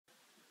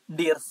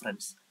Dear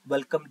friends,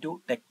 welcome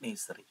to Tech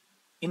Nursery.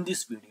 In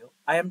this video,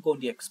 I am going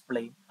to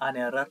explain an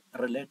error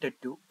related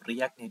to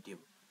React Native.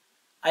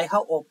 I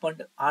have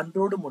opened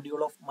Android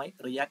module of my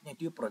React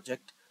Native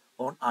project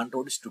on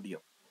Android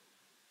Studio.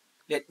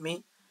 Let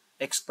me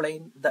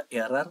explain the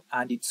error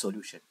and its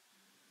solution.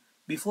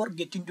 Before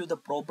getting to the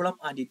problem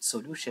and its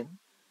solution,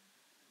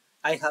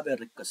 I have a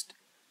request.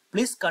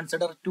 Please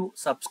consider to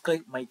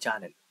subscribe my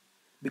channel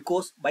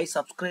because by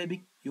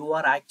subscribing you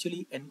are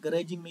actually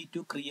encouraging me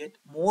to create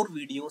more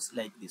videos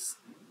like this.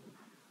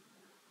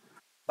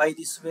 By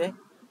this way,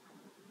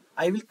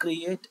 I will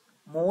create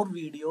more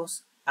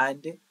videos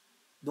and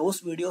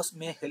those videos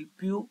may help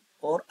you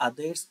or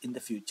others in the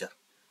future.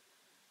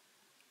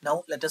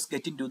 Now let us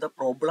get into the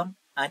problem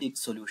and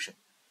its solution.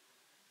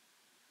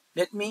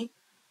 Let me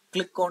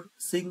click on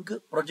sync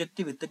project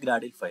with the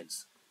Gradle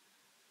files.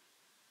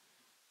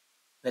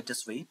 Let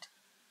us wait.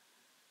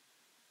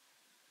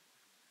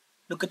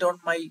 Look at on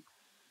my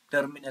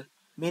terminal.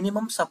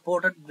 Minimum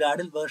supported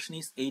Gradle version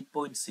is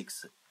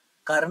 8.6.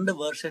 Current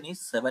version is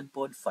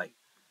 7.5.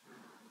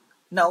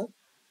 Now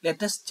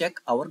let us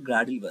check our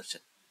Gradle version.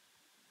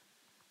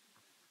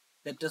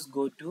 Let us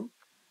go to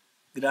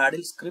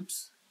Gradle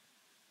scripts,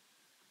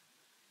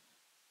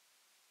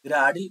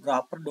 Gradle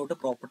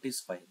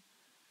wrapper.properties file.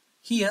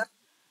 Here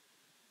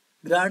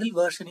Gradle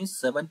version is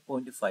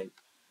 7.5.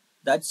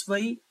 That's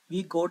why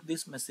we got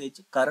this message.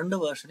 Current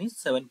version is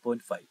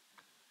 7.5.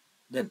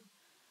 Then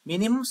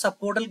minimum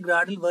supported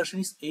Gradle version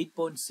is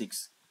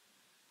 8.6.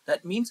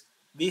 That means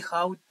we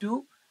have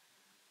to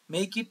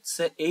make it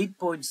say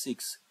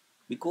 8.6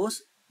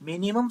 because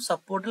minimum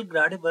supported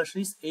Gradle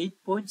version is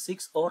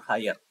 8.6 or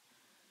higher.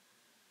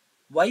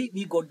 Why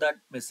we got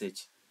that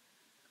message?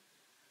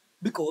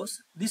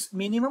 Because this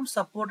minimum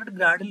supported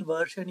Gradle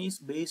version is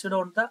based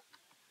on the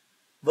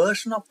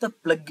version of the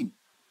plugin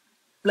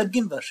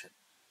version.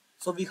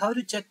 So we have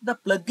to check the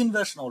plugin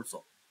version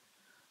also.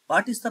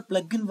 What is the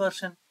plugin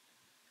version?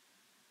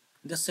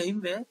 In the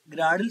same way,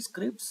 Gradle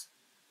scripts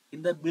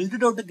in the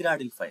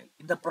build.gradle file,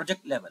 in the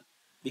project level,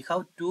 we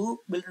have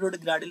two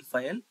build.gradle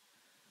file,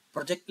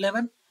 project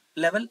level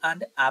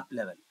and app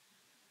level.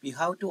 We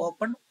have to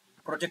open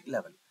project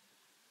level.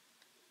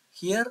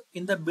 Here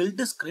in the build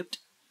script,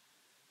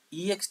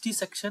 ext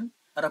section,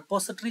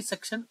 repository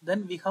section,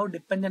 then we have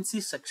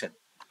dependency section.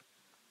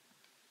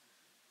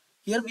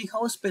 Here we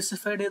have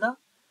specified the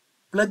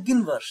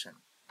plugin version,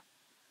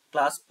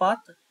 class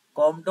path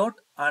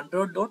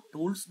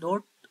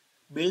com.android.tools.build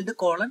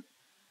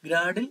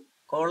Gradle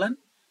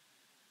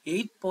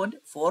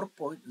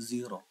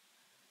 8.4.0.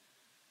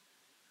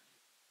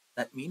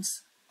 That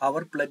means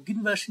our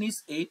plugin version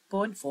is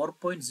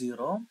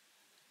 8.4.0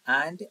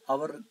 and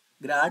our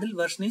Gradle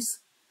version is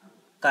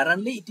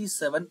currently it is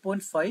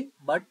 7.5,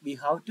 but we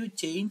have to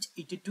change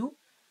it to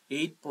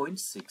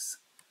 8.6.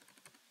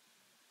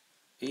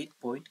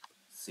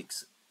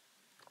 8.6.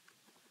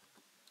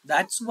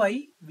 That's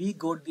why we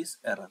got this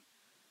error.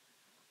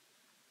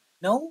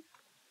 Now,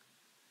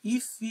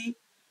 if we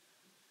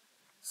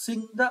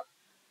sync the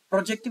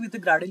project with the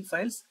Gradle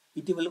files,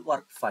 it will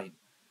work fine.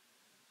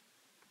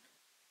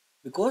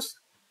 Because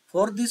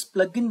for this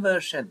plugin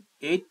version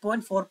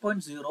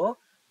 8.4.0,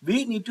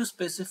 we need to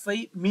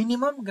specify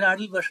minimum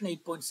Gradle version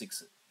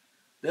 8.6.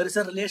 There is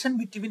a relation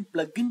between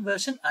plugin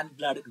version and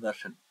Gradle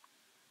version.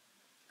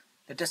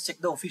 Let us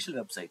check the official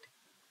website.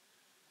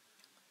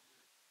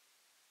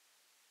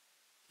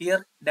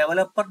 Here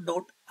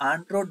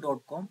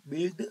developer.android.com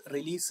build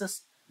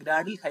releases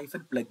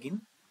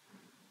Gradle-plugin.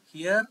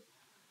 Here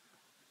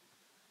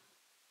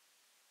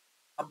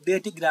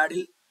update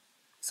Gradle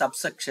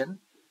subsection,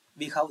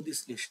 we have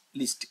this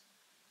list.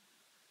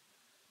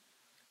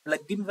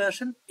 Plugin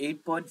version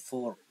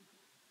 8.4.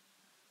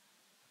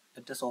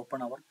 Let us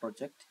open our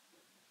project.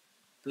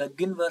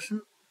 Plugin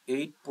version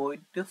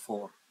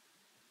 8.4.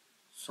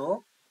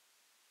 So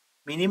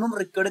minimum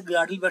required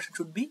Gradle version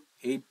should be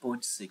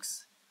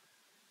 8.6.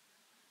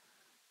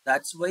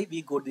 That's why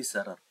we got this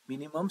error.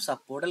 Minimum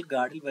supported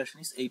Gradle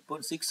version is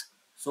 8.6.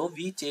 So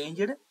we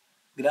changed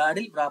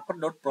Gradle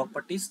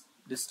wrapper.properties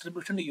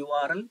distribution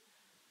URL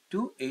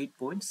to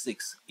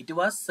 8.6. It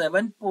was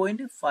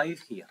 7.5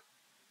 here.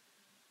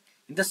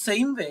 In the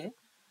same way,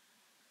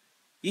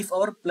 if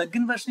our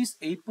plugin version is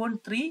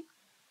 8.3,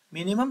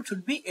 minimum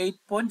should be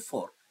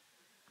 8.4.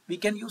 We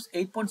can use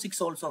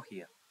 8.6 also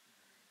here.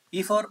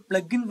 If our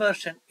plugin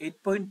version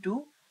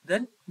 8.2,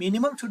 then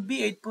minimum should be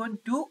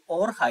 8.2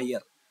 or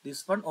higher.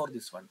 This one or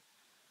this one.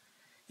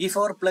 If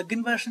our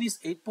plugin version is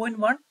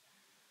 8.1,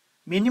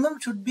 minimum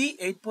should be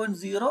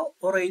 8.0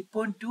 or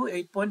 8.2,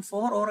 8.4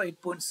 or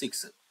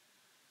 8.6.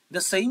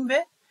 The same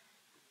way,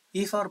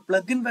 if our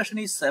plugin version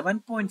is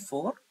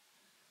 7.4,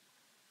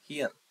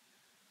 here,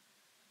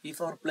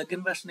 if our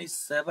plugin version is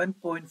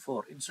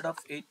 7.4 instead of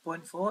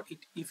 8.4,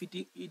 if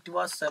it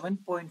was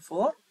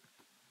 7.4,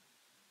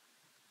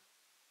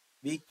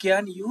 we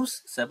can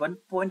use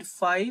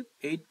 7.5,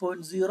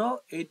 8.0,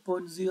 8.0,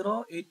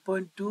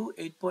 8.2,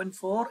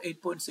 8.4,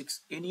 8.6,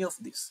 any of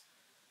this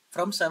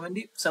from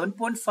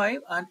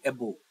 7.5 and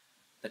above.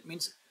 That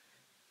means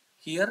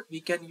here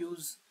we can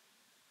use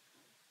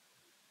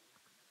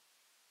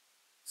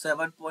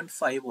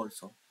 7.5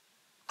 also,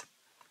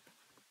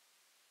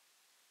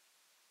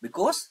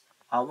 because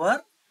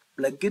our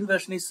plugin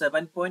version is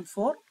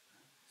 7.4.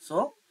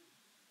 So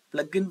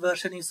plugin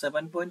version is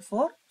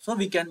 7.4. So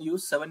we can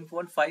use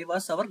 7.5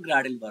 as our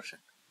Gradle version,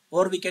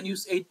 or we can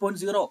use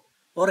 8.0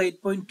 or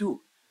 8.2.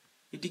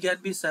 It can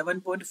be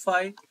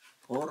 7.5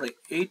 or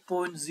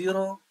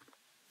 8.0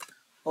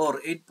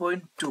 or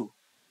 8.2.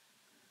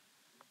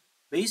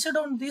 Based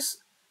on this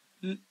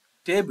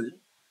table,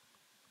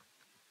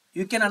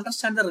 you can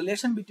understand the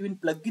relation between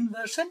plugin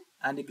version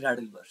and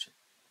Gradle version.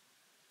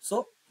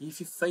 So if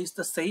you face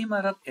the same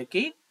error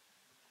again,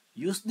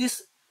 use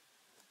this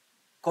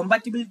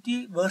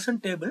compatibility version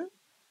table.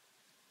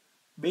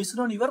 Based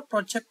on your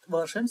project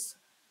versions,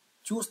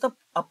 choose the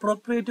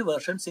appropriate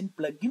versions in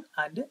plugin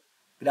and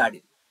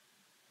Gradle.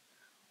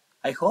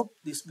 I hope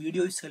this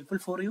video is helpful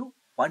for you.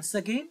 Once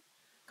again,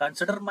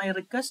 consider my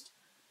request.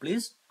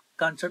 Please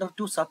consider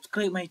to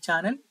subscribe my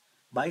channel.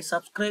 By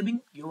subscribing,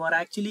 you are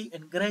actually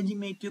encouraging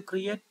me to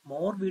create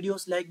more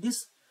videos like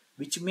this,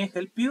 which may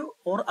help you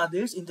or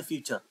others in the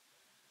future.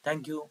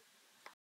 Thank you.